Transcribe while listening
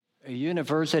A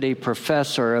university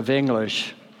professor of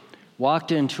English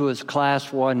walked into his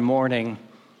class one morning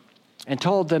and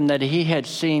told them that he had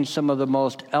seen some of the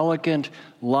most elegant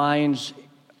lines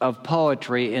of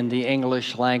poetry in the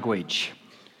English language.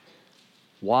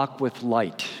 Walk with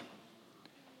light.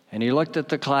 And he looked at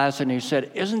the class and he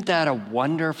said, "Isn't that a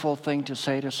wonderful thing to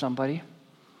say to somebody?"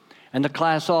 And the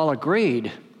class all agreed.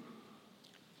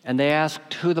 And they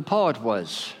asked who the poet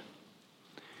was.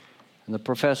 And the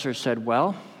professor said,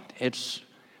 "Well, it's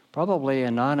probably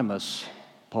anonymous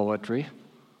poetry.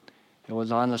 It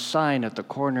was on the sign at the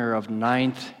corner of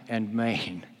 9th and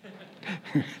Main."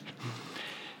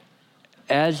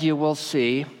 As you will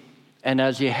see, and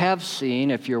as you have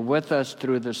seen, if you're with us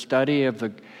through the study of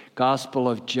the Gospel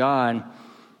of John,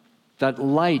 that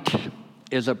light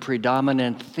is a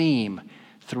predominant theme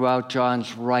throughout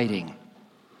John's writing.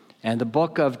 And the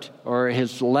book of, or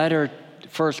his letter,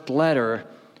 first letter,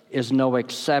 is no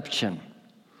exception.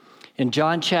 In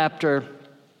John chapter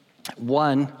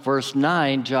 1, verse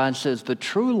 9, John says, "The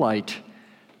true light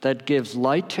that gives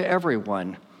light to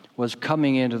everyone was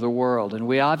coming into the world." And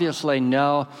we obviously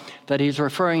know that he's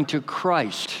referring to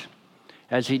Christ,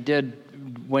 as he did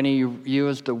when he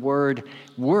used the word.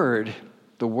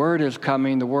 The Word is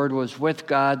coming. The Word was with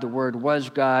God. The Word was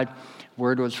God.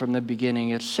 Word was from the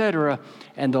beginning, etc.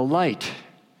 And the light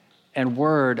and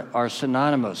Word are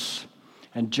synonymous.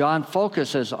 And John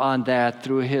focuses on that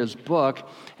through his book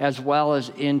as well as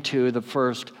into the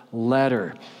first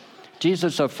letter.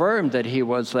 Jesus affirmed that he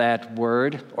was that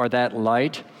Word or that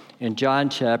light in John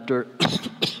chapter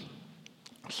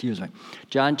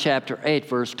John chapter 8,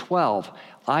 verse 12.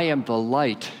 "I am the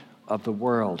light of the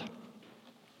world."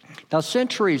 Now,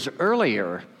 centuries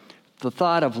earlier, the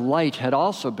thought of light had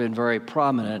also been very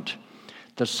prominent.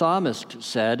 The psalmist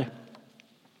said,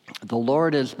 "The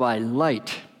Lord is my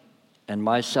light and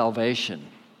my salvation.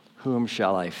 Whom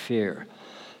shall I fear?"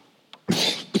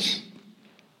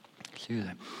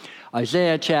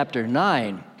 Isaiah chapter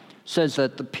 9 says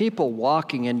that the people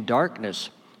walking in darkness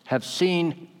have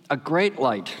seen a great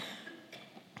light.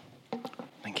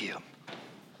 Thank you.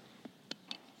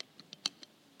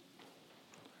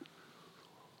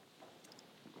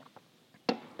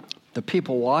 The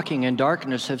people walking in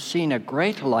darkness have seen a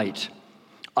great light.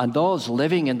 On those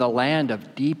living in the land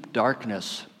of deep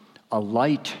darkness, a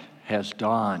light has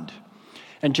dawned.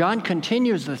 And John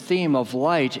continues the theme of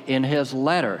light in his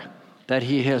letter that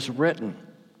he has written.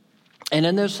 And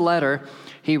in this letter,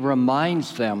 he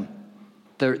reminds them,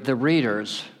 the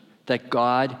readers, that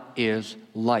God is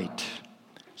light.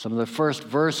 Some of the first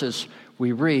verses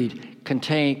we read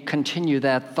continue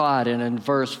that thought. And in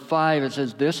verse 5, it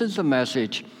says, "This is the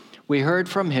message we heard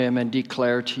from him and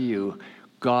declare to you,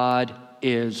 God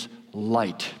is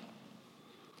light."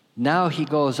 Now he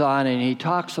goes on and he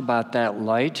talks about that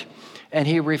light, and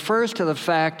he refers to the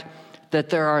fact that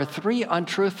there are 3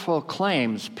 untruthful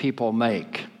claims people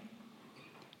make.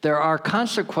 There are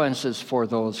consequences for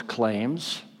those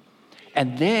claims,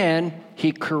 and then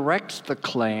he corrects the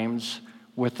claims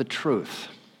with the truth.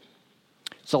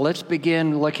 So let's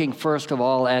begin looking first of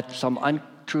all at some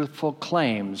untruthful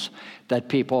claims that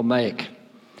people make.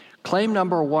 Claim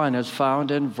number 1 is found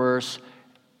in verse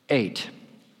 8,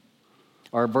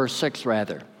 or verse 6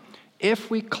 rather. If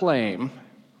we claim,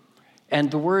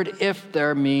 and the word "if"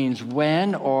 there means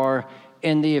when, or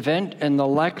in the event, in the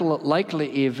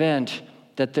likely event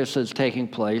that this is taking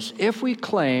place, if we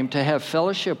claim to have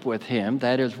fellowship with him,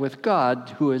 that is with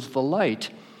God, who is the light,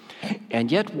 and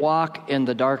yet walk in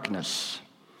the darkness,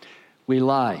 we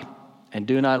lie and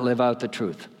do not live out the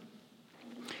truth.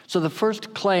 So the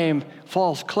first claim,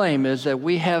 false claim, is that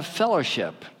we have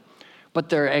fellowship, but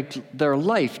their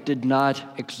life did not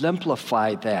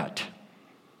exemplify that.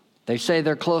 They say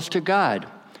they're close to God.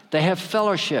 They have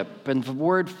fellowship, and the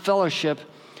word fellowship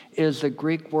is the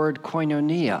Greek word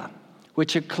koinonia,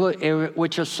 which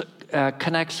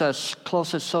connects us,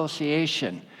 close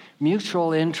association,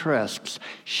 mutual interests,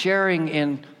 sharing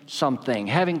in something,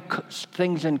 having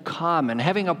things in common,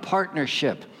 having a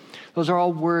partnership. Those are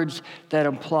all words that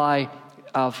imply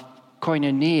of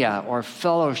koinonia, or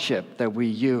fellowship, that we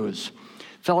use.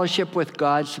 Fellowship with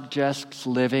God suggests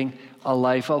living a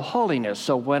life of holiness.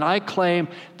 So when I claim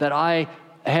that I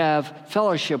have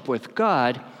fellowship with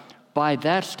God, by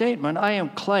that statement, I am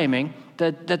claiming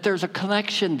that there's a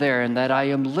connection there and that I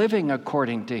am living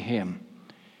according to him.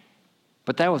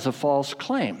 But that was a false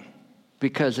claim,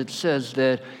 because it says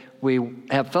that we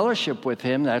have fellowship with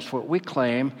him, that's what we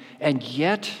claim, and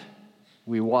yet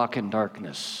we walk in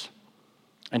darkness.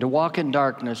 And to walk in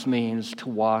darkness means to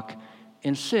walk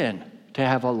in sin, to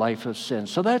have a life of sin.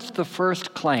 So that's the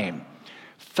first claim.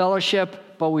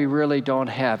 Fellowship, but we really don't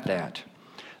have that.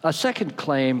 A second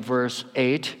claim, verse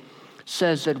 8,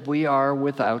 says that we are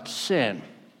without sin.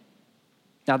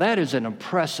 Now that is an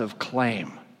impressive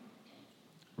claim,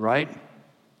 right?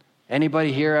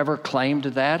 Anybody here ever claimed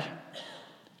that?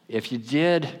 If you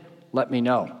did, let me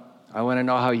know. I want to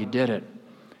know how you did it.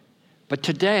 But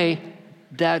today,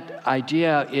 that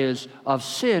idea of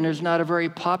sin is not a very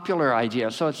popular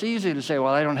idea. So it's easy to say,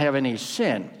 well, I don't have any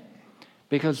sin,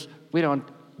 because we don't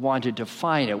want to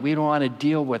define it. We don't want to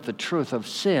deal with the truth of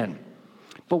sin.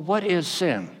 But what is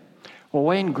sin? Well,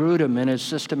 Wayne Grudem, in his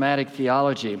systematic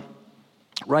theology,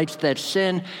 writes that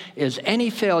sin is any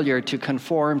failure to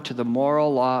conform to the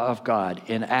moral law of God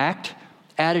in act,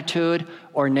 attitude,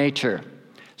 or nature.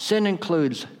 Sin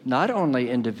includes not only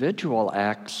individual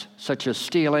acts, such as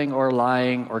stealing or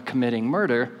lying or committing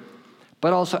murder,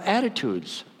 but also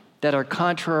attitudes that are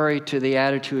contrary to the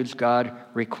attitudes God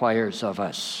requires of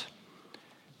us.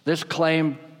 This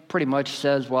claim pretty much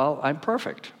says, well, I'm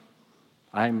perfect.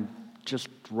 I'm just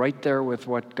right there with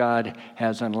what God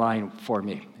has in line for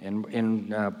me,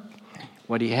 in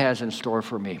what he has in store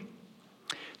for me.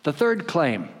 The third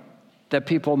claim that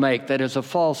people make that is a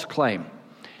false claim,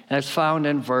 and it's found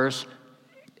in verse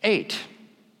 8,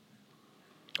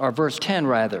 or verse 10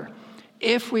 rather.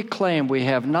 If we claim we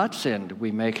have not sinned, we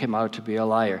make him out to be a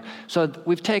liar. So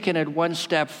we've taken it one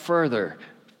step further.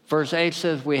 Verse 8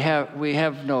 says we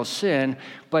have no sin,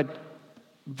 but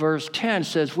verse 10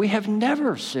 says we have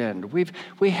never sinned.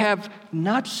 We have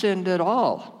not sinned at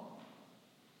all.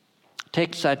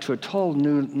 Takes that to a total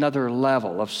another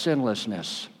level of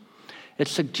sinlessness. It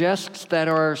suggests that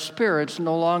our spirits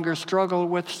no longer struggle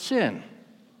with sin.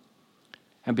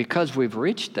 And because we've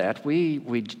reached that,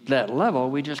 that level,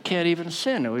 we just can't even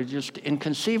sin. It's just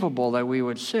inconceivable that we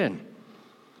would sin.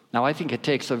 Now, I think it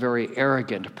takes a very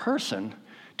arrogant person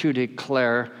to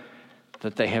declare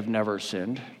that they have never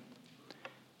sinned.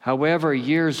 However,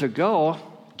 years ago,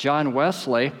 John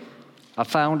Wesley, a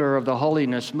founder of the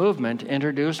holiness movement,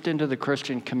 introduced into the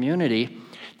Christian community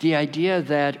the idea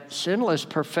that sinless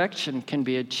perfection can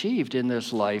be achieved in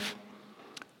this life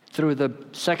through the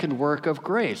second work of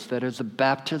grace, that is the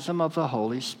baptism of the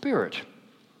Holy Spirit.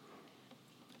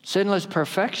 Sinless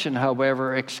perfection,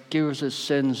 however, excuses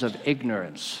sins of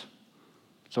ignorance.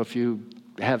 So if you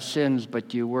have sins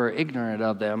but you were ignorant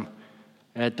of them,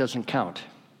 it doesn't count.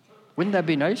 Wouldn't that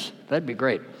be nice? That'd be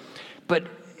great. But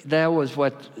that was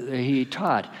what he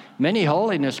taught. Many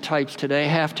holiness types today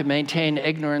have to maintain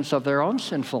ignorance of their own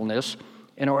sinfulness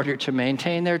in order to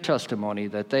maintain their testimony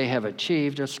that they have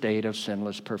achieved a state of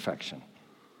sinless perfection.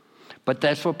 But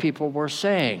that's what people were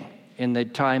saying in the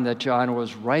time that John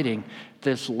was writing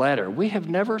this letter. We have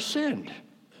never sinned.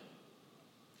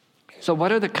 So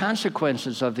what are the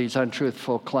consequences of these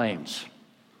untruthful claims?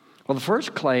 Well, the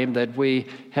first claim, that we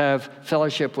have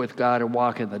fellowship with God and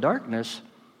walk in the darkness,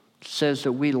 says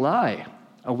that we lie,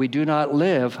 or we do not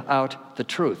live out the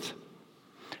truth.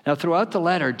 Now, throughout the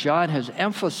letter, John has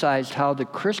emphasized how the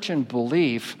Christian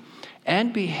belief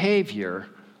and behavior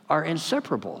are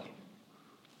inseparable.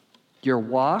 Your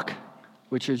walk,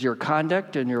 which is your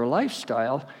conduct and your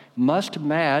lifestyle, must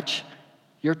match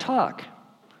your talk.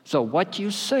 So what you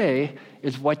say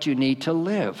is what you need to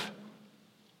live.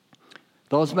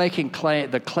 Those making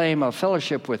the claim of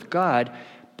fellowship with God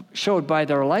showed by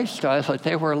their lifestyle that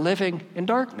they were living in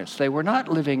darkness. They were not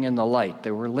living in the light.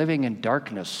 They were living in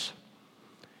darkness.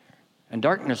 And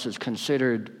darkness is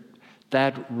considered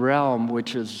that realm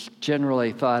which is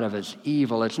generally thought of as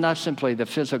evil. It's not simply the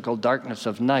physical darkness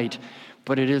of night,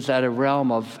 but it is that a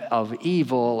realm of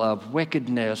evil, of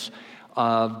wickedness,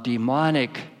 of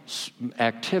demonic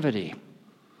activity.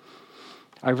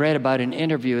 I read about an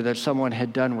interview that someone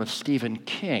had done with Stephen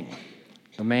King,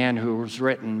 the man who has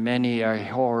written many a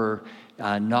horror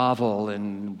novel,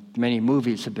 and many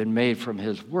movies have been made from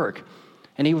his work.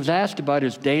 And he was asked about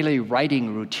his daily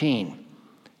writing routine.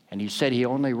 And he said he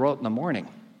only wrote in the morning.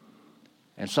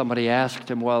 And somebody asked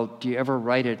him, well, do you ever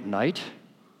write at night?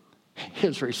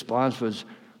 His response was,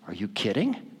 are you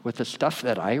kidding with the stuff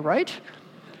that I write?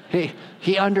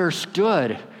 He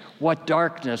understood what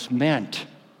darkness meant.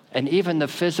 And even the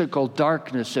physical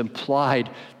darkness implied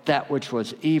that which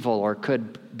was evil or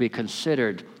could be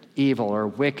considered evil or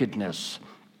wickedness.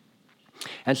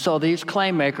 And so these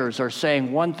claim makers are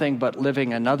saying one thing but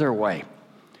living another way.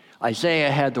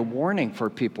 Isaiah had the warning for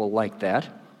people like that.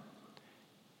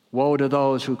 Woe to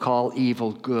those who call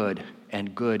evil good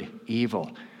and good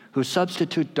evil, who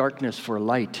substitute darkness for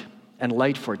light and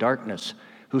light for darkness,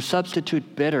 who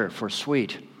substitute bitter for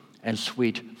sweet and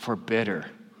sweet for bitter.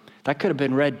 That could have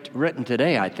been written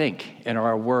today, I think, in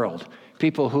our world.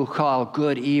 People who call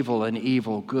good evil and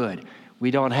evil good. We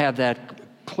don't have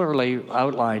that clearly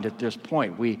outlined at this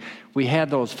point. We had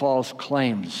those false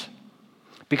claims.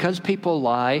 Because people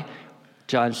lie,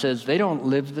 John says, they don't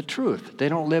live the truth. They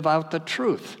don't live out the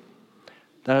truth.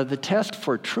 Now, the test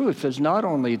for truth is not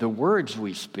only the words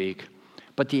we speak,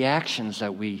 but the actions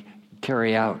that we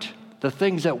carry out. The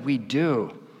things that we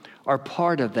do are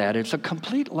part of that. It's a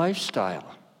complete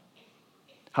lifestyle.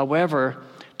 However,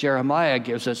 Jeremiah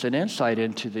gives us an insight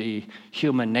into the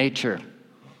human nature.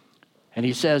 And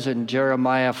he says in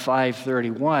Jeremiah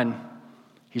 5:31,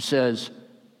 he says,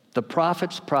 the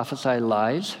prophets prophesy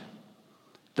lies,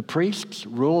 the priests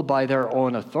rule by their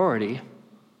own authority,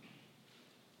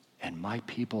 and my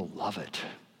people love it.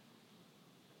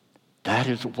 That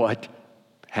is what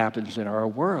happens in our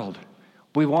world.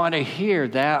 We want to hear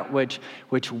that which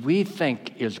we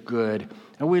think is good,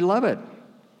 and we love it.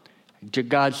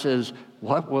 God says,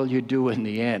 what will you do in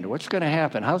the end? What's going to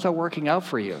happen? How's that working out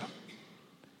for you?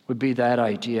 Would be that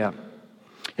idea.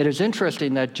 It is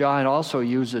interesting that John also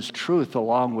uses truth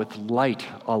along with light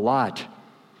a lot.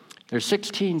 There's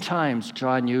 16 times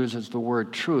John uses the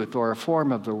word truth or a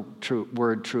form of the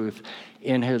word truth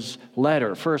in his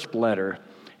letter, first letter,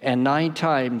 and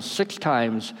 6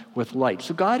 times with light.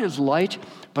 So God is light,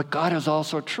 but God is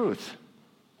also truth.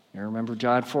 You remember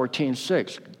John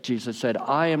 14:6, Jesus said,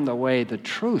 I am the way, the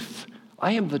truth.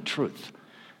 I am the truth.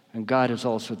 And God is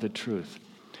also the truth.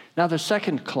 Now the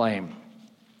second claim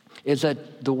is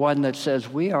that the one that says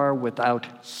we are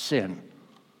without sin.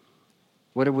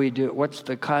 What do we do? What's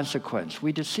the consequence?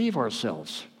 We deceive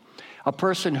ourselves. A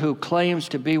person who claims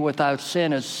to be without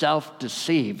sin is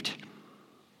self-deceived.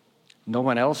 No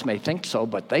one else may think so,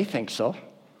 but they think so.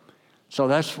 So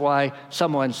that's why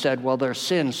someone said, well, their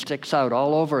sin sticks out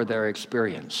all over their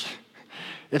experience.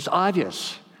 It's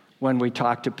obvious when we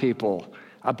talk to people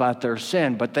about their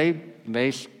sin, but they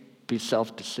may be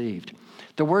self-deceived.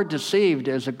 The word deceived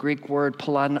is a Greek word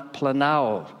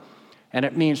planao, and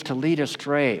it means to lead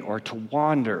astray or to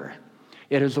wander.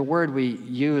 It is a word we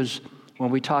use when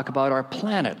we talk about our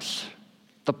planets.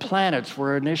 The planets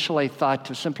were initially thought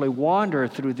to simply wander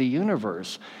through the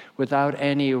universe without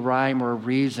any rhyme or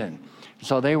reason.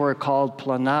 So they were called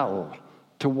planao,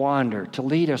 to wander, to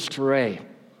lead astray.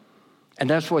 And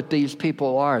that's what these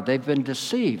people are. They've been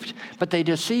deceived, but they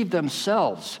deceive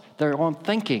themselves. Their own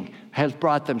thinking has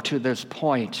brought them to this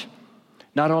point.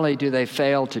 Not only do they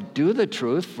fail to do the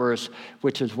truth,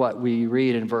 which is what we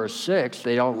read in verse 6,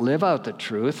 they don't live out the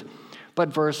truth, but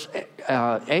verse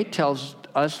 8 tells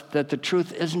us that the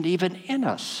truth isn't even in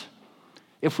us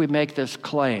if we make this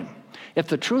claim. If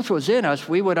the truth was in us,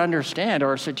 we would understand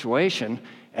our situation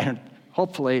and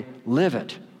hopefully live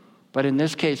it. But in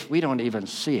this case, we don't even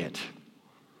see it.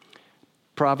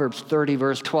 Proverbs 30,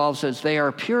 verse 12 says, they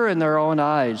are pure in their own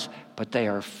eyes, but they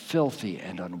are filthy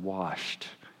and unwashed.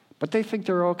 But they think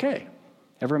they're okay.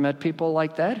 Ever met people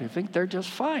like that who think they're just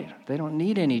fine? They don't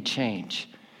need any change,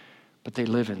 but they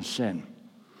live in sin.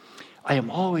 I am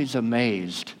always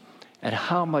amazed at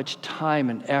how much time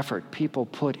and effort people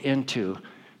put into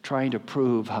trying to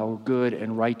prove how good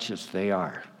and righteous they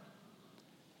are.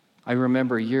 I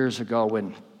remember years ago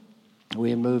when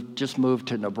we just moved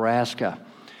to Nebraska,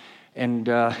 and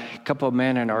a couple of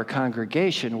men in our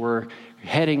congregation were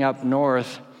heading up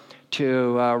north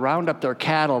to round up their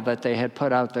cattle that they had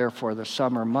put out there for the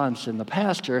summer months in the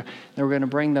pasture. They were going to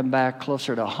bring them back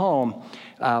closer to home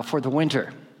for the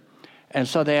winter. And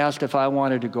so they asked if I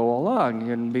wanted to go along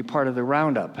and be part of the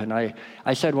roundup. And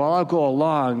I said, well, I'll go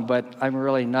along, but I'm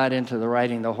really not into the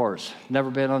riding the horse. Never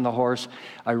been on the horse.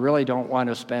 I really don't want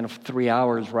to spend 3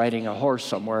 hours riding a horse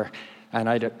somewhere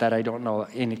that I don't know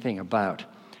anything about.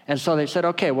 And so they said,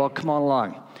 okay, well, come on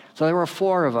along. So there were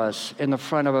 4 of us in the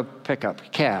front of a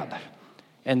pickup cab,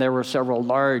 and there were several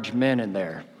large men in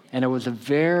there. And it was a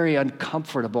very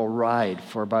uncomfortable ride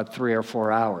for about 3 or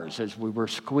 4 hours as we were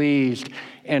squeezed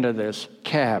into this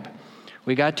cab.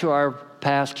 We got to our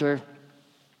pasture,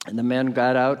 and the men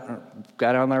got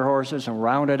on their horses and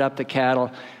rounded up the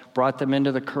cattle, brought them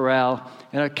into the corral,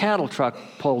 and a cattle truck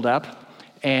pulled up,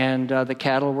 and the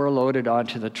cattle were loaded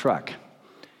onto the truck.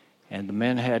 And the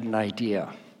men had an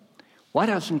idea. Why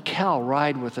doesn't Cal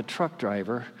ride with the truck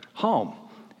driver home?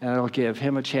 And it'll give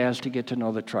him a chance to get to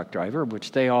know the truck driver, who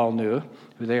they all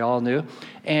knew,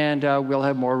 and we'll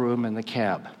have more room in the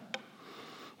cab.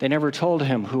 They never told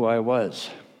him who I was.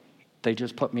 They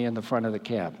just put me in the front of the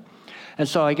cab. And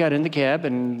so I got in the cab,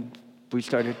 and we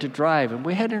started to drive. And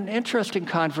we had an interesting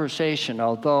conversation,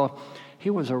 although he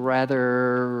was a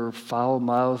rather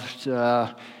foul-mouthed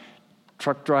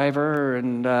truck driver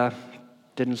and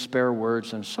didn't spare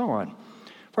words and so on,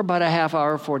 for about a half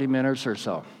hour, 40 minutes or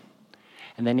so.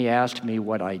 And then he asked me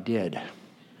what I did.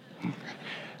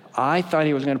 I thought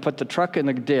he was going to put the truck in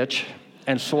the ditch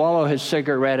and swallow his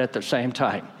cigarette at the same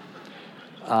time.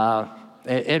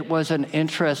 It was an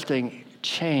interesting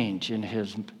change in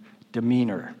his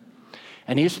demeanor.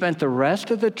 And he spent the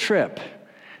rest of the trip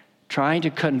trying to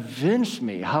convince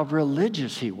me how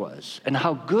religious he was and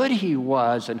how good he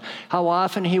was and how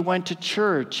often he went to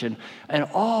church and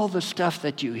all the stuff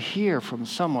that you hear from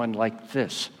someone like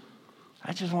this.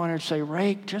 I just wanted to say,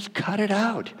 Ray, just cut it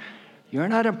out. You're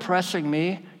not impressing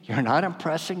me. You're not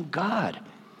impressing God.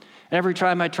 And every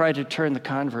time I tried to turn the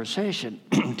conversation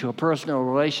to a personal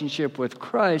relationship with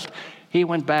Christ, he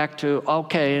went back to,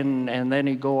 okay, and then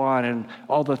he'd go on and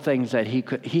all the things that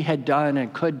he had done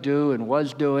and could do and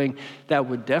was doing that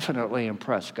would definitely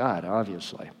impress God,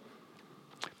 obviously.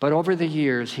 But over the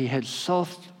years, he had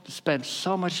spent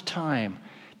so much time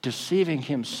deceiving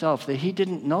himself that he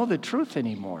didn't know the truth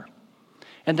anymore.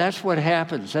 And that's what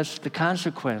happens. That's the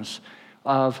consequence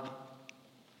of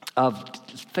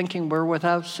thinking we're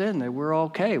without sin, that we're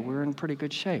okay, we're in pretty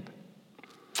good shape.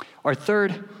 Our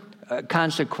third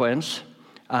consequence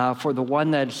for the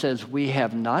one that says we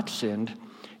have not sinned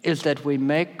is that we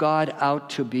make God out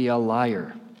to be a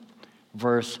liar.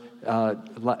 Verse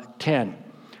 10,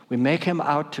 we make him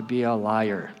out to be a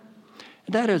liar.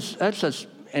 That's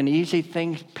an easy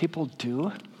thing people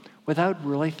do without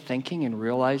really thinking and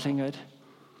realizing it.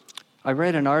 I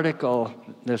read an article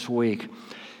this week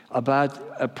about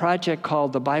a project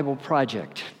called the Bible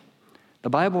Project. The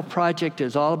Bible Project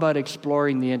is all about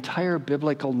exploring the entire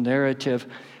biblical narrative,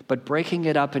 but breaking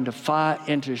it up into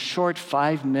short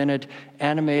 5-minute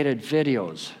animated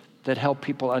videos that help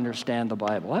people understand the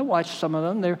Bible. I watched some of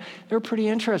them. They're pretty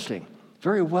interesting,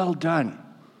 very well done.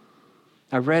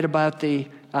 I read about the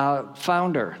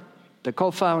founder, the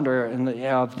co-founder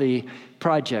of the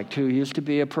project, who used to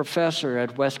be a professor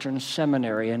at Western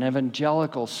Seminary, an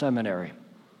evangelical seminary.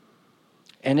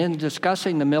 And in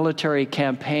discussing the military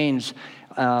campaigns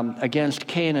against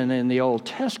Canaan in the Old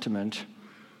Testament,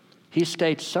 he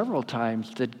states several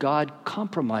times that God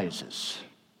compromises.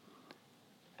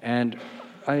 And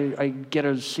I get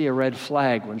to see a red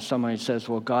flag when somebody says,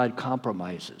 well, God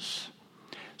compromises.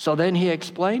 So then he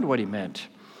explained what he meant.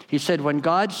 He said, when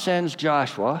God sends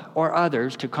Joshua or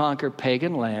others to conquer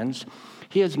pagan lands,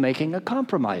 he is making a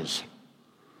compromise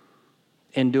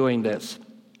in doing this.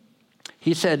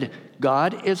 He said,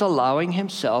 God is allowing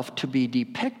himself to be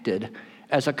depicted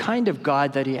as a kind of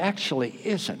God that he actually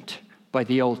isn't by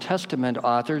the Old Testament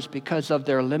authors because of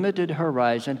their limited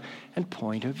horizon and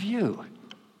point of view.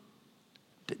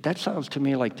 That sounds to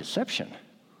me like deception.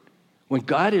 When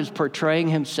God is portraying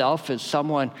himself as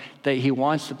someone that he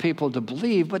wants the people to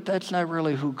believe, but that's not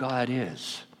really who God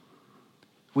is.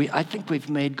 I think we've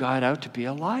made God out to be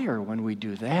a liar when we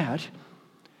do that.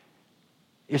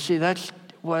 You see, that's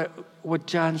what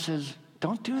John says,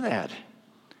 don't do that.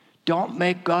 Don't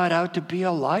make God out to be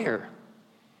a liar.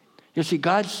 You see,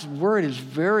 God's word is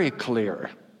very clear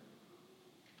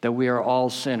that we are all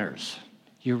sinners.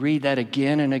 You read that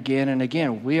again and again and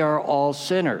again. We are all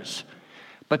sinners.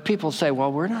 But people say,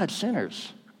 well, we're not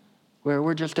sinners.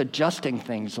 We're just adjusting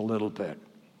things a little bit.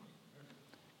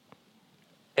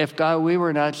 If we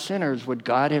were not sinners, would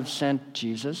God have sent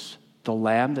Jesus, the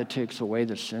Lamb that takes away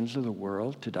the sins of the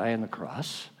world, to die on the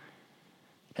cross?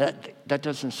 That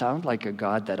doesn't sound like a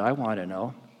God that I want to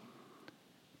know.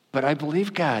 But I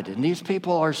believe God. And these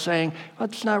people are saying, well,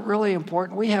 it's not really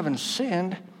important. We haven't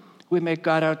sinned. We make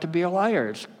God out to be a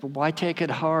liar. Why take it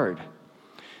hard?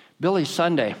 Billy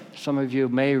Sunday, some of you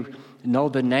may know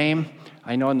the name.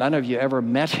 I know none of you ever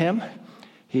met him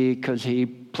because he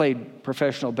played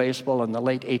professional baseball in the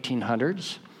late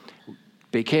 1800s,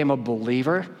 became a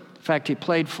believer. In fact, he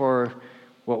played for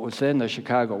what was then the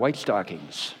Chicago White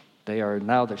Stockings. They are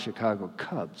now the Chicago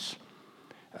Cubs.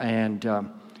 And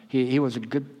he was a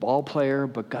good ball player,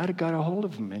 but God got a hold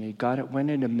of him, and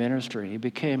went into ministry. He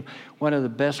became one of the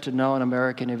best-known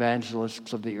American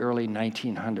evangelists of the early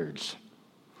 1900s.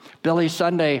 Billy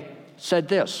Sunday said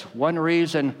this: one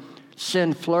reason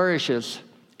sin flourishes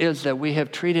is that we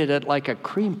have treated it like a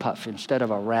cream puff instead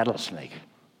of a rattlesnake.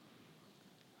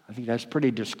 I think that's pretty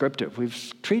descriptive.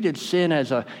 We've treated sin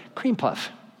as a cream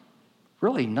puff.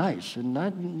 Really nice, and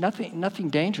nothing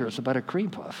dangerous about a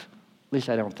cream puff. At least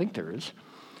I don't think there is,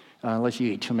 unless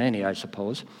you eat too many, I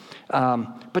suppose.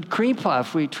 But cream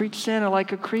puff, we treat sin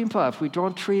like a cream puff. We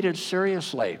don't treat it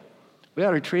seriously. We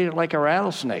ought to treat it like a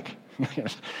rattlesnake.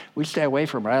 We stay away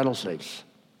from rattlesnakes.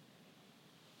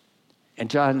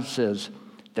 And John says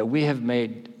that we have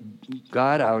made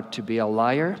God out to be a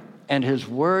liar, and his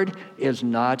word is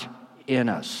not in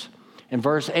us. In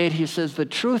verse 8, he says the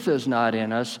truth is not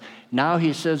in us. Now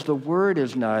he says the word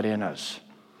is not in us.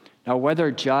 Now,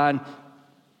 whether John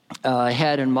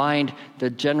had in mind the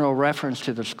general reference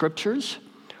to the scriptures,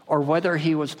 or whether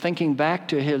he was thinking back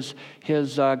to his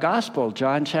gospel,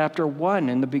 John chapter 1,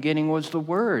 in the beginning was the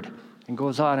Word, and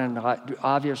goes on and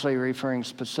obviously referring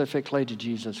specifically to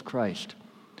Jesus Christ.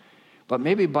 But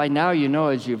maybe by now you know,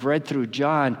 as you've read through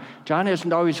John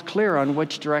isn't always clear on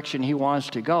which direction he wants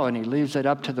to go, and he leaves it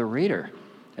up to the reader.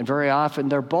 And very often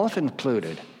they're both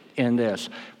included in this.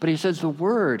 But he says the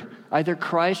Word, either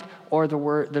Christ or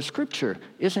the Scripture,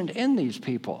 isn't in these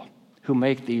people who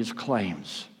make these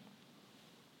claims.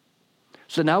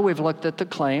 So now we've looked at the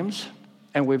claims,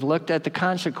 and we've looked at the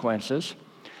consequences.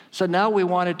 So now we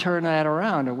want to turn that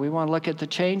around, and we want to look at the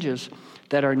changes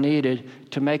that are needed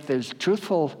to make these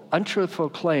untruthful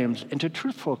claims into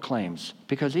truthful claims.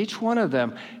 Because each one of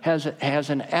them has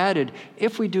an added,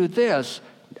 if we do this,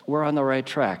 we're on the right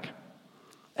track.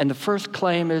 And the first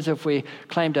claim is, if we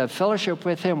claim to have fellowship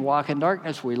with him, walk in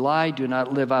darkness, we lie, do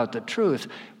not live out the truth.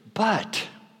 But,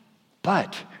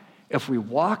 if we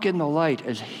walk in the light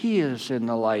as he is in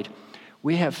the light,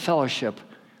 we have fellowship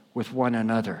with one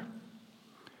another.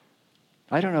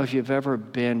 I don't know if you've ever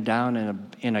been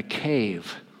down in a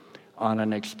cave on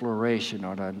an exploration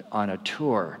or on a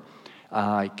tour.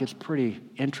 It gets pretty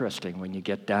interesting when you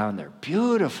get down there.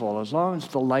 Beautiful, as long as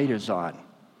the light is on.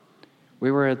 We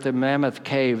were at the Mammoth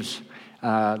Caves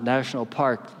National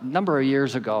Park a number of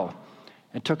years ago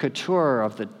and took a tour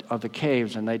of the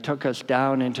caves, and they took us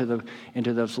down into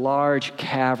this large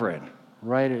cavern,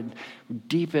 right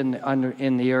deep in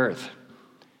the earth.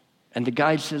 And the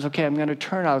guide says, okay, I'm going to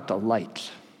turn out the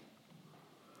lights.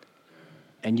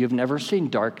 And you've never seen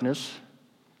darkness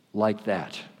like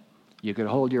that. You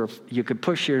could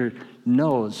push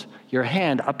your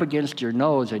hand up against your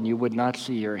nose, and you would not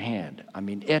see your hand. I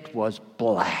mean, it was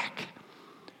black.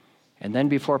 And then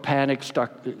before panic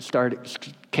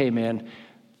came in,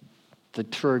 the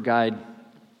tour guide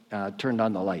turned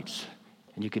on the lights,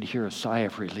 and you could hear a sigh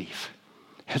of relief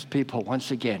as people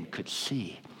once again could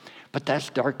see. But that's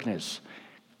darkness.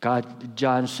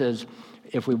 John says,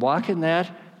 if we walk in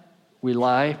that, we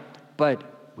lie, but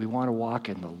we want to walk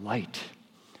in the light.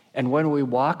 And when we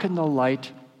walk in the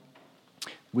light,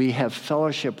 we have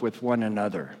fellowship with one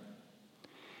another.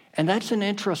 And that's an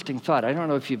interesting thought. I don't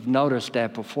know if you've noticed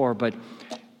that before, but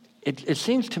it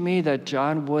seems to me that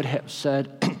John would have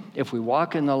said, if we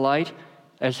walk in the light,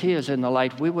 as he is in the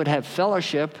light, we would have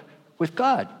fellowship with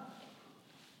God.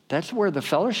 That's where the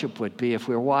fellowship would be if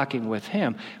we were walking with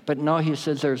him. But no, he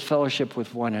says there's fellowship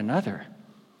with one another.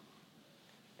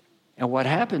 And what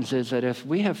happens is that if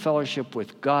we have fellowship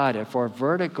with God, if our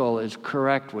vertical is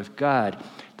correct with God,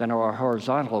 then our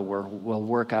horizontal will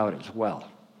work out as well.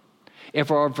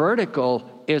 If our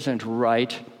vertical isn't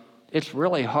right, it's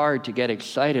really hard to get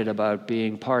excited about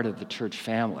being part of the church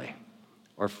family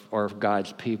or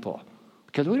God's people,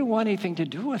 because we don't want anything to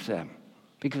do with them,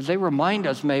 because they remind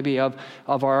us maybe of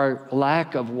our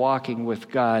lack of walking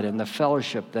with God and the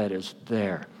fellowship that is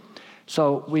there.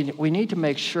 So we need to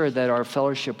make sure that our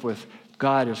fellowship with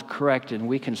God is correct, and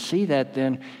we can see that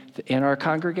then in our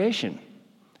congregation.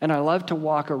 And I love to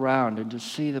walk around and to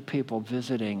see the people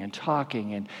visiting and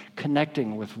talking and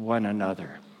connecting with one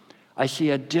another. I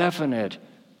see a definite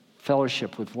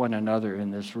fellowship with one another in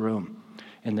this room,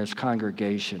 in this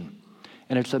congregation.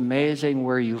 And it's amazing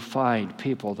where you find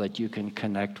people that you can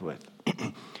connect with.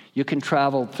 You can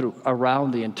travel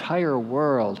around the entire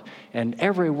world, and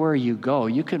everywhere you go,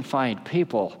 you can find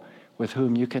people with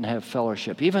whom you can have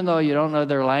fellowship, even though you don't know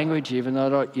their language, even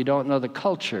though you don't know the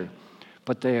culture,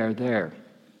 but they are there.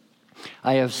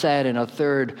 I have sat in a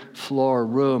third-floor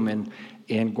room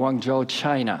in Guangzhou,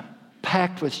 China,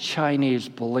 packed with Chinese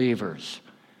believers,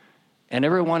 and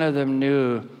every one of them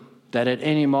knew that at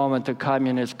any moment the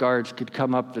communist guards could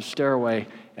come up the stairway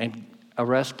and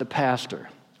arrest the pastor,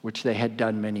 which they had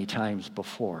done many times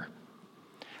before.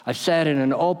 I sat in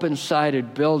an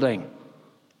open-sided building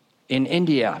in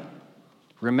India,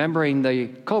 remembering the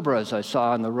cobras I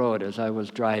saw on the road as I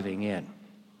was driving in.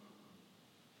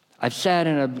 I've sat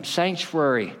in a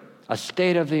sanctuary, a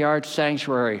state-of-the-art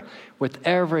sanctuary, with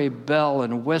every bell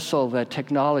and whistle that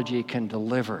technology can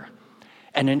deliver.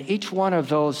 And in each one of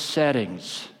those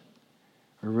settings,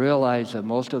 I realize that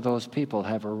most of those people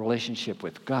have a relationship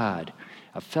with God,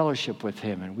 a fellowship with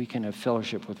him, and we can have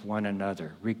fellowship with one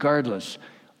another, regardless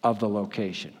of the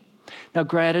location. Now,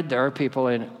 granted, there are people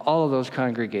in all of those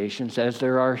congregations, as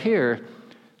there are here,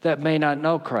 that may not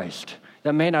know Christ,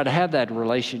 that may not have that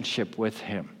relationship with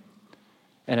him.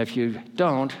 And if you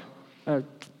don't,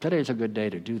 today's a good day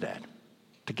to do that,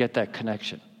 to get that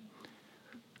connection.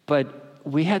 But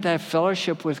we had that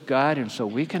fellowship with God, and so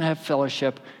we can have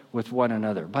fellowship with one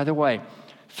another. By the way,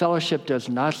 Fellowship does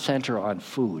not center on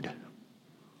food.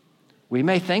 We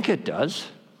may think it does,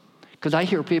 because I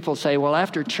hear people say, well,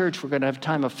 after church, we're going to have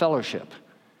time of fellowship.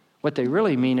 What they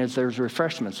really mean is there's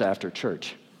refreshments after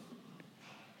church.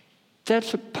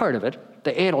 That's a part of it.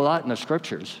 They ate a lot in the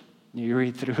scriptures. You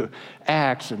read through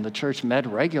Acts, and the church met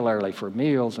regularly for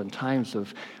meals and times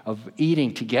of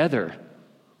eating together.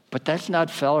 But that's not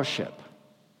fellowship.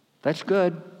 That's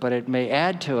good, but it may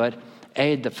add to it,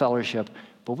 aid the fellowship.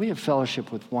 But we have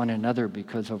fellowship with one another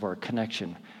because of our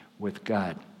connection with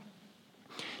God.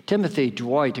 Timothy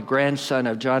Dwight, a grandson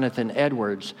of Jonathan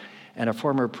Edwards and a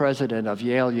former president of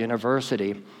Yale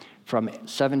University from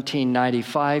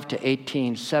 1795 to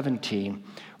 1817,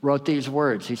 wrote these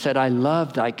words. He said, I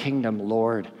love thy kingdom,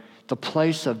 Lord, the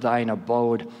place of thine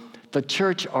abode, the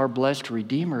church our blessed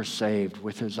Redeemer saved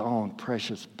with his own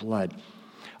precious blood.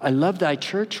 I love thy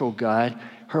church, O God,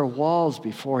 her walls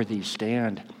before thee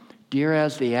stand, dear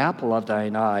as the apple of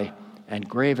thine eye and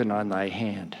graven on thy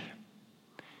hand.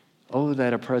 Oh,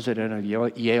 that a president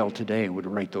of Yale today would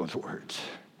write those words.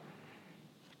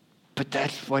 But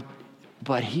that's what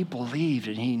he believed,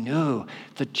 and he knew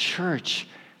the church,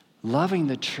 loving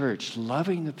the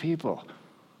people.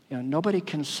 You know, nobody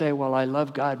can say, well, I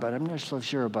love God, but I'm not so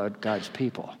sure about God's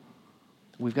people.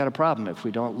 We've got a problem if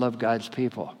we don't love God's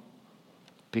people,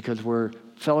 because we're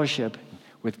fellowship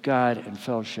with God and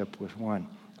fellowship with one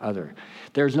other.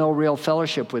 There's no real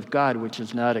fellowship with God which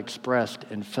is not expressed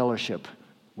in fellowship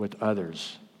with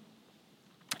others.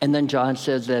 And then John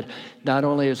says that not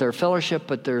only is there fellowship,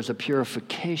 but there's a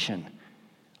purification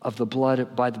of the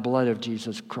blood by the blood of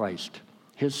Jesus Christ,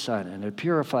 his Son, and it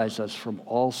purifies us from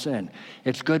all sin.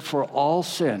 It's good for all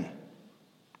sin,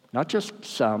 not just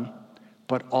some,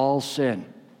 but all sin.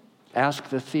 Ask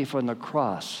the thief on the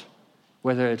cross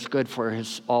whether it's good for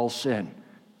his all sin.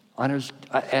 At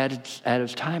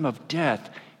his time of death,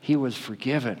 he was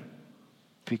forgiven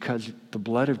because the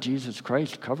blood of Jesus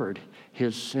Christ covered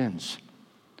his sins.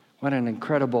 What an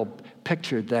incredible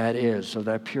picture that is of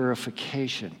that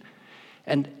purification.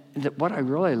 And what I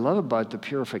really love about the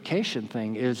purification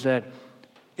thing is that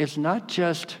it's not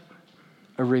just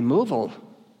a removal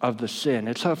of the sin.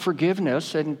 It's a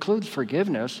forgiveness. It includes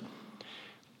forgiveness.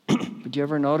 But you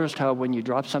ever noticed how when you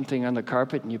drop something on the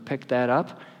carpet and you pick that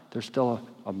up, there's still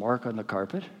a mark on the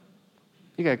carpet?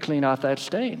 You got to clean off that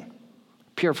stain.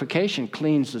 Purification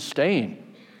cleans the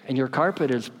stain, and your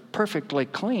carpet is perfectly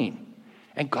clean.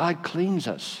 And God cleans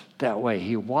us that way.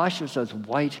 He washes us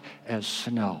white as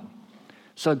snow.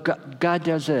 So God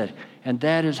does it, and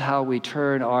that is how we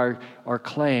turn our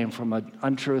claim from an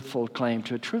untruthful claim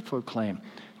to a truthful claim.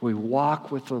 We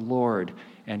walk with the Lord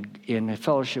and in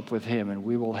fellowship with him, and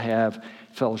we will have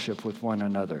fellowship with one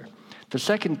another. The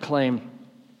second claim,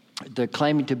 the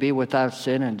claiming to be without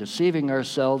sin and deceiving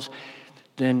ourselves,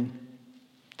 then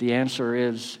the answer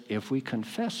is if we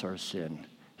confess our sin,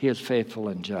 he is faithful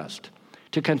and just.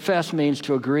 To confess means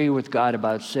to agree with God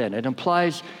about sin. It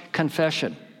implies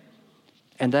confession,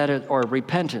 and that is, or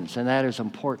repentance, and that is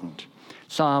important.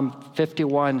 Psalm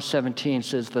 51:17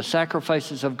 says, the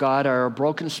sacrifices of God are a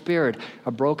broken spirit,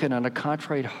 a broken and a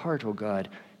contrite heart, O God,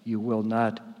 you will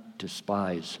not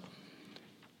despise.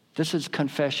 This is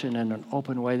confession in an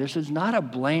open way. This is not a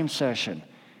blame session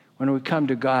when we come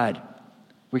to God.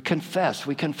 We confess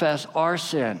our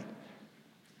sin,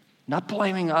 not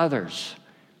blaming others,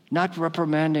 not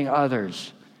reprimanding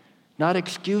others, not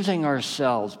excusing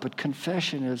ourselves, but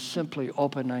confession is simply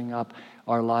opening up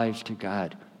our lives to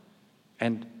God.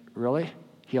 And really,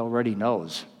 he already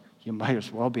knows. You might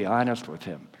as well be honest with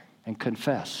him and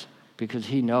confess, because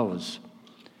he knows.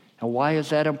 And why is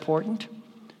that important?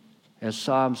 As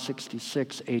Psalm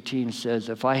 66:18 says,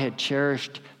 if I had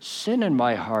cherished sin in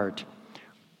my heart,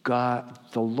 God,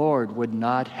 the Lord, would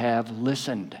not have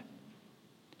listened.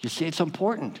 You see, it's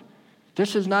important.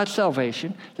 This is not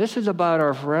salvation. This is about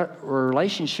our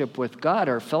relationship with God,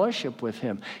 our fellowship with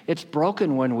him. It's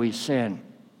broken when we sin.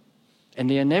 And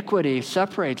the iniquity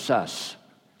separates us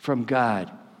from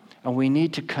God. And we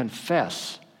need to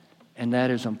confess. And that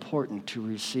is important to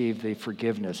receive the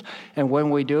forgiveness. And when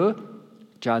we do,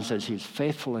 John says he's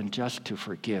faithful and just to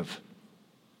forgive.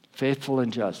 Faithful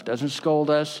and just. Doesn't scold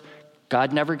us.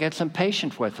 God never gets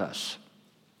impatient with us.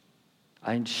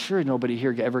 I'm sure nobody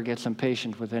here ever gets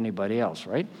impatient with anybody else,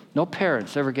 right? No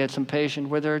parents ever gets impatient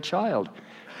with their child.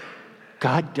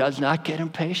 God does not get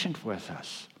impatient with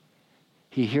us.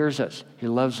 He hears us, he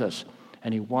loves us,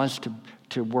 and he wants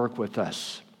to work with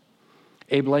us.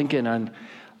 Abe Lincoln on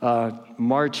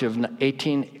March of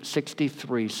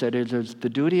 1863 said, it is the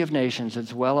duty of nations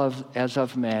as well as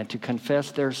of man to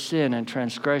confess their sin and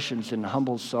transgressions in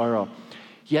humble sorrow,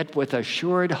 yet with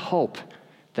assured hope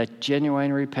that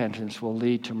genuine repentance will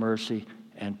lead to mercy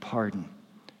and pardon.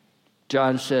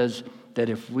 John says that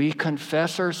if we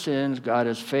confess our sins, God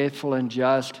is faithful and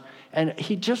just, and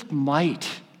he just might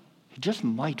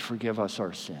forgive us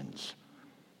our sins.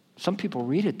 Some people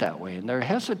read it that way, and they're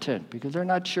hesitant because they're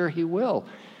not sure he will.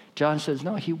 John says,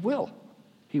 no, he will.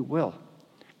 He will.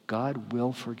 God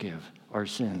will forgive our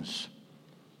sins.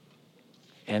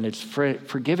 And it's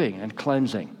forgiving and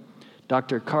cleansing.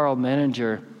 Dr. Carl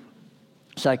Menninger,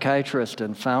 psychiatrist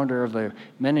and founder of the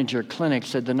Menninger Clinic,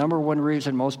 said the number one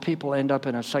reason most people end up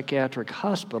in a psychiatric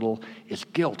hospital is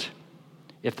guilt.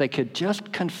 If they could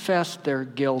just confess their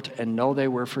guilt and know they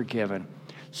were forgiven,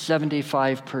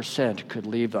 75% could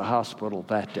leave the hospital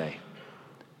that day.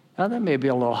 Now, that may be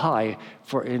a little high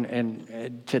for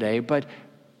today, but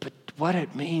what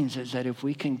it means is that if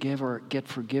we can get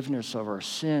forgiveness of our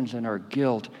sins and our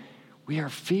guilt, we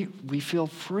feel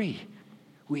free.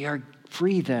 We are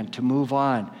free then to move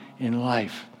on in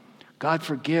life. God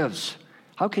forgives.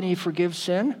 How can he forgive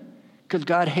sin? Because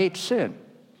God hates sin.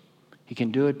 He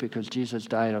can do it because Jesus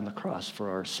died on the cross for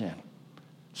our sin.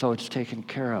 So it's taken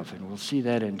care of, and we'll see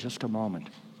that in just a moment.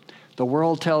 The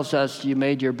world tells us you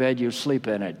made your bed, you sleep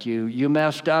in it. You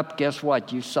messed up, guess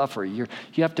what? You suffer. You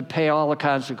have to pay all the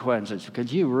consequences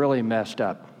because you really messed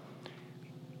up.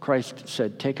 Christ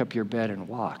said, take up your bed and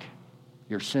walk.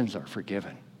 Your sins are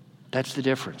forgiven. That's the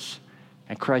difference.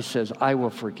 And Christ says, I will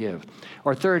forgive.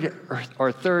 Our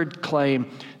third claim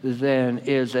then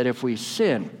is that if we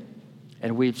sin,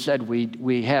 and we've said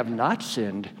we have not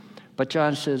sinned, but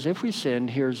John says if we sin,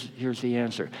 here's the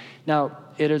answer. Now,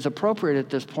 it is appropriate at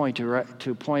this point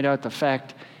to point out the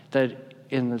fact that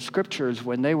in the scriptures,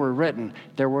 when they were written,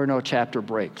 there were no chapter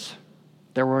breaks.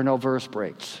 There were no verse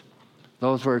breaks.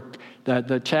 Those were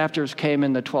the chapters came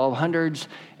in the 1200s,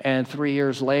 and 3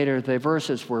 years later, the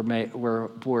verses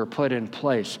were put in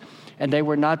place, and they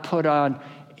were not put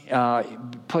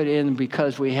in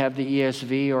because we have the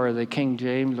ESV or the King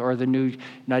James or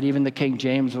not even the King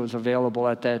James was available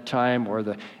at that time, or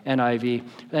the NIV.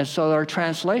 And so our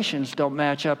translations don't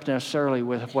match up necessarily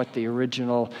with what the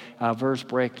original verse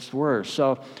breaks were.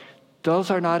 So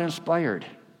those are not inspired.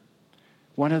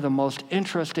 One of the most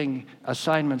interesting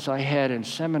assignments I had in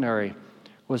seminary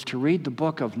was to read the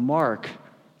book of Mark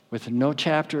with no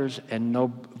chapters and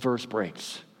no verse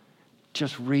breaks.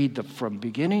 Just read from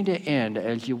beginning to end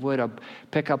as you would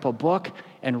pick up a book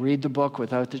and read the book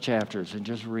without the chapters and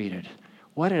just read it.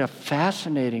 What a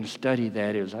fascinating study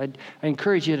that is. I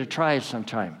encourage you to try it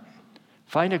sometime.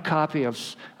 Find a copy of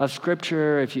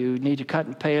Scripture. If you need to cut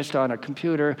and paste on a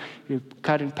computer, you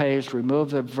cut and paste, remove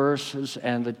the verses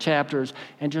and the chapters,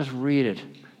 and just read it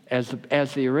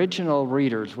as the original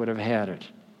readers would have had it.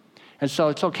 And so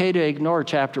it's okay to ignore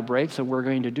chapter breaks, and we're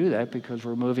going to do that because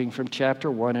we're moving from chapter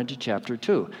 1 into chapter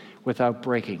 2 without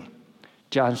breaking.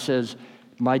 John says,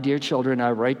 my dear children,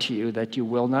 I write to you that you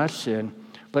will not sin,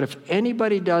 but if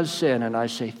anybody does sin, and I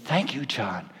say, thank you,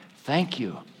 John, thank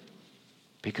you,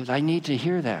 because I need to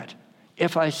hear that.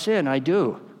 If I sin, I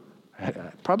do.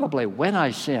 Probably when I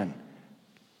sin,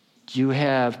 you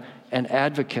have an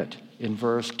advocate in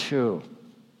verse 2.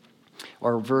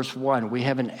 Or verse 1, we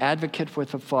have an advocate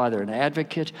with the Father. An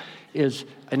advocate is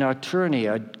an attorney,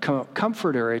 a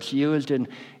comforter. It's used in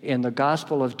the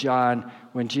Gospel of John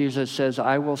when Jesus says,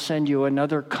 I will send you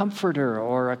another comforter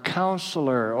or a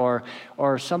counselor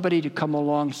or somebody to come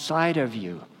alongside of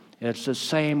you. It's the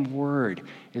same word.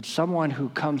 It's someone who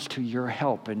comes to your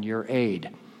help and your aid.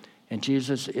 And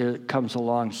Jesus comes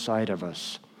alongside of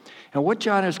us. And what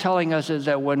John is telling us is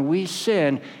that when we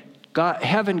sin,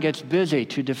 heaven gets busy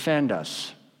to defend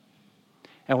us.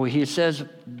 And he says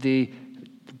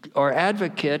our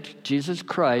advocate, Jesus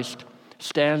Christ,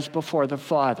 stands before the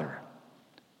Father.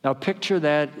 Now picture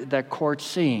that court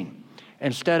scene.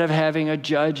 Instead of having a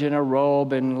judge in a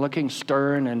robe and looking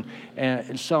stern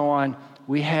and so on,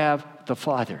 we have the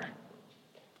Father.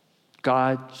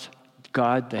 God,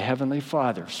 the Heavenly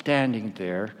Father, standing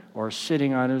there or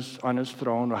sitting on his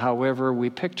throne, or however we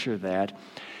picture that.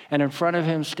 And in front of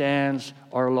him stands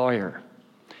our lawyer,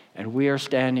 and we are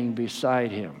standing beside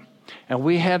him. And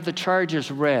we have the charges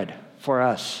read for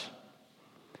us.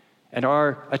 And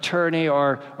our attorney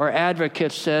or our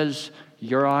advocate says,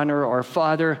 Your Honor, our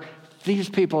Father, these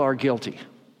people are guilty.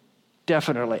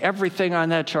 Definitely. Everything on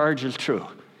that charge is true.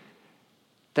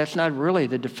 That's not really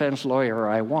the defense lawyer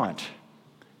I want.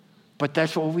 But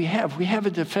that's what we have. We have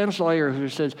a defense lawyer who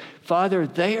says, Father,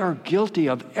 they are guilty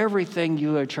of everything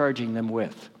you are charging them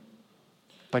with.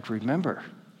 But remember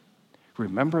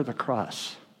the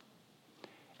cross.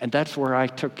 And that's where I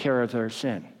took care of their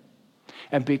sin.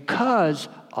 And because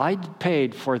I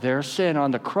paid for their sin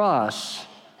on the cross,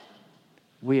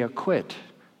 we acquit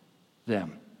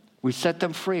them. We set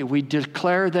them free. We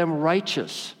declare them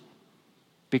righteous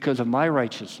because of my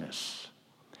righteousness.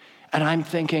 And I'm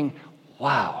thinking,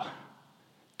 wow,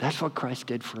 that's what Christ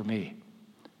did for me.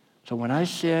 So when I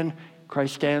sin,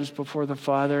 Christ stands before the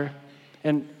Father,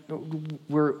 and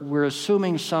we're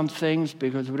assuming some things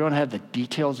because we don't have the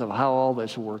details of how all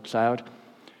this works out.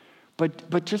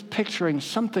 But just picturing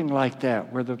something like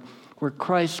that, where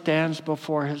Christ stands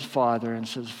before his Father and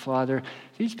says, Father,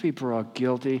 these people are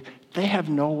guilty. They have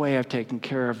no way of taking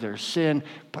care of their sin,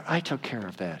 but I took care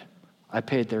of that. I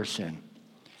paid their sin.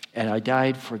 And I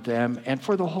died for them and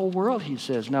for the whole world, he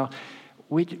says. Now,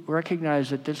 we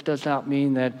recognize that this does not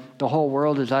mean that the whole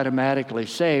world is automatically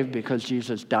saved because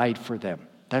Jesus died for them.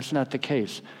 That's not the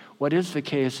case. What is the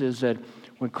case is that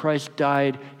when Christ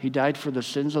died, he died for the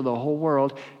sins of the whole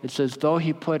world. It says, though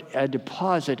he put a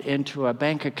deposit into a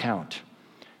bank account,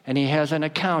 and he has an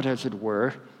account, as it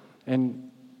were, and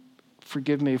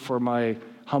forgive me for my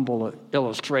humble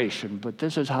illustration, but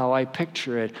this is how I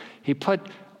picture it. He put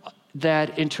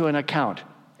that into an account.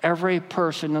 Every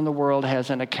person in the world has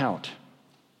an account.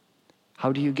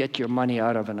 How do you get your money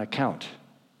out of an account?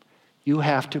 You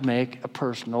have to make a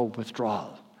personal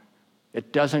withdrawal.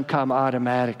 It doesn't come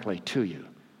automatically to you.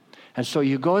 And so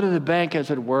you go to the bank, as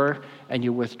it were, and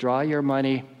you withdraw your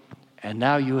money, and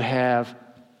now you have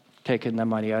taken the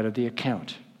money out of the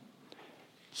account.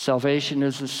 Salvation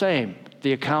is the same.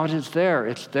 The account is there.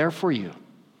 It's there for you.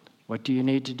 What do you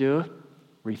need to do?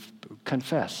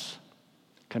 Confess.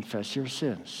 Confess your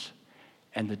sins.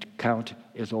 And the account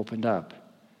is opened up.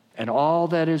 And all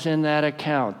that is in that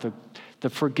account, the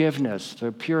forgiveness,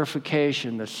 the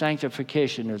purification, the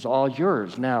sanctification is all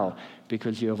yours now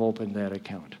because you have opened that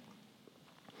account.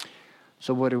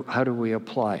 So how do we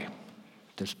apply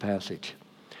this passage?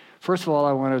 First of all,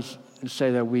 I want to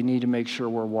say that we need to make sure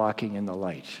we're walking in the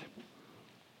light.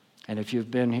 And if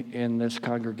you've been in this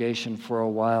congregation for a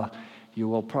while, you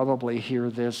will probably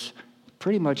hear this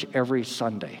pretty much every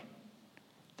Sunday,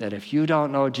 that if you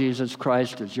don't know Jesus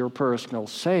Christ as your personal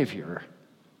Savior,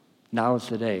 now is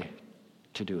the day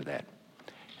to do that.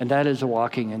 And that is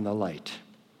walking in the light.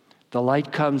 The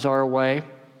light comes our way.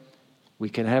 We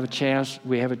have a chance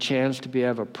to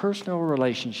have a personal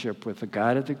relationship with the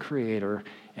God of the Creator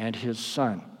and his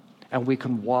Son. And we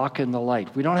can walk in the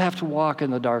light. We don't have to walk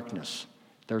in the darkness.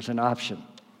 There's an option,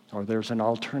 or there's an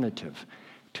alternative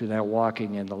to that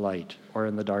walking in the light or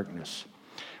in the darkness.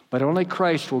 But only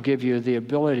Christ will give you the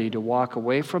ability to walk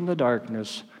away from the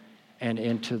darkness and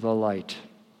into the light.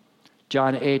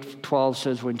 John 8:12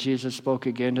 says, when Jesus spoke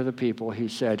again to the people, he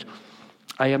said,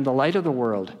 I am the light of the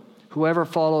world. Whoever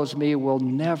follows me will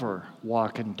never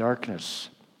walk in darkness,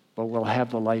 but will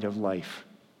have the light of life.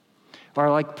 Or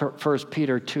like 1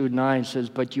 Peter 2:9 says,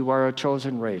 but you are a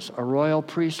chosen race, a royal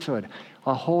priesthood,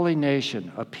 a holy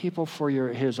nation, a people for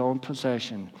his own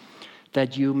possession,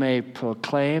 that you may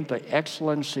proclaim the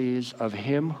excellencies of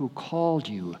him who called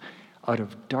you out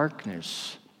of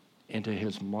darkness into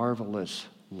his marvelous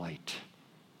light.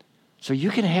 So you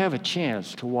can have a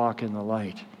chance to walk in the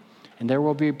light. And there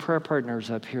will be prayer partners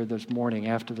up here this morning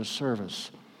after the service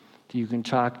that you can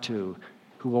talk to,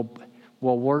 who will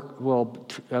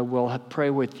pray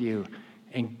with you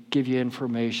and give you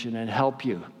information and help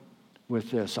you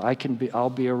with this. I'll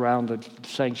be around the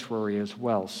sanctuary as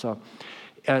well. So,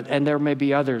 and there may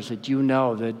be others that you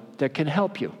know that can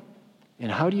help you.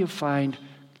 And how do you find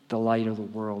the light of the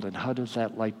world, and how does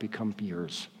that light become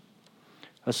yours?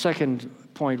 A second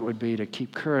point would be to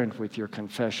keep current with your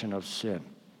confession of sin.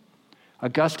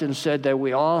 Augustine said that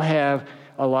we all have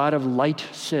a lot of light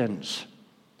sins.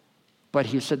 But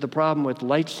he said the problem with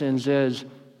light sins is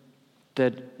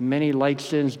that many light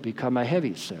sins become a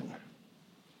heavy sin.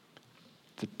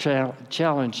 The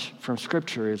challenge from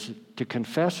Scripture is to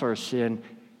confess our sin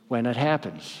when it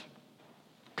happens.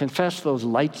 Confess those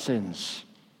light sins,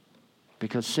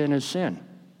 because sin is sin.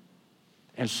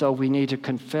 And so we need to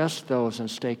confess those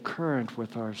and stay current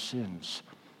with our sins.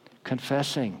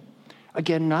 Confessing.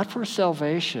 Again, not for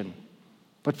salvation,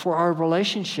 but for our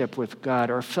relationship with God,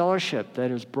 our fellowship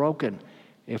that is broken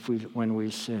when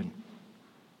we sin.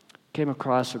 Came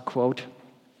across a quote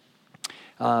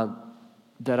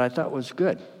that I thought was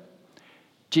good.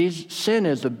 Sin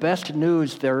is the best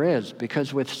news there is,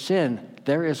 because with sin,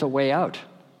 there is a way out.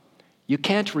 You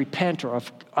can't repent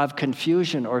of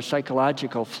confusion or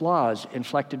psychological flaws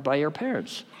inflicted by your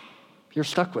parents. You're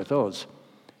stuck with those.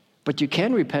 But you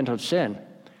can repent of sin.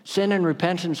 Sin and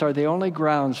repentance are the only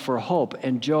grounds for hope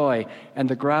and joy, and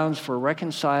the grounds for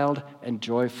reconciled and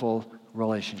joyful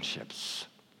relationships.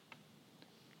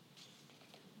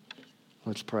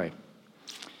 Let's pray.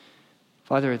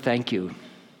 Father, thank you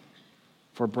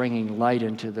for bringing light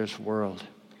into this world.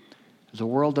 It's a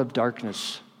world of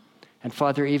darkness. And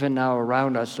Father, even now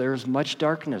around us, there's much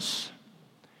darkness.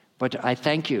 But I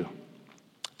thank you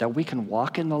that we can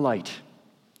walk in the light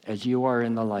as you are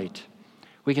in the light.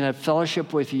 We can have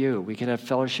fellowship with you. We can have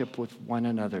fellowship with one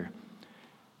another.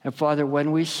 And Father,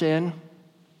 when we sin,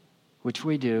 which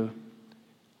we do,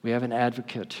 we have an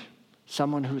advocate,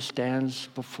 someone who stands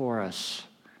before us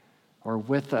or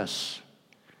with us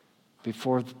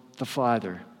before the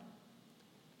Father.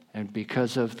 And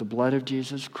because of the blood of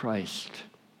Jesus Christ,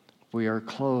 we are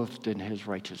clothed in his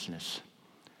righteousness.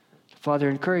 Father,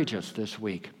 encourage us this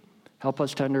week. Help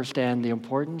us to understand the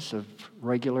importance of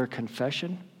regular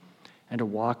confession and to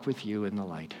walk with you in the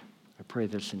light. I pray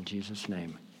this in Jesus'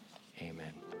 name.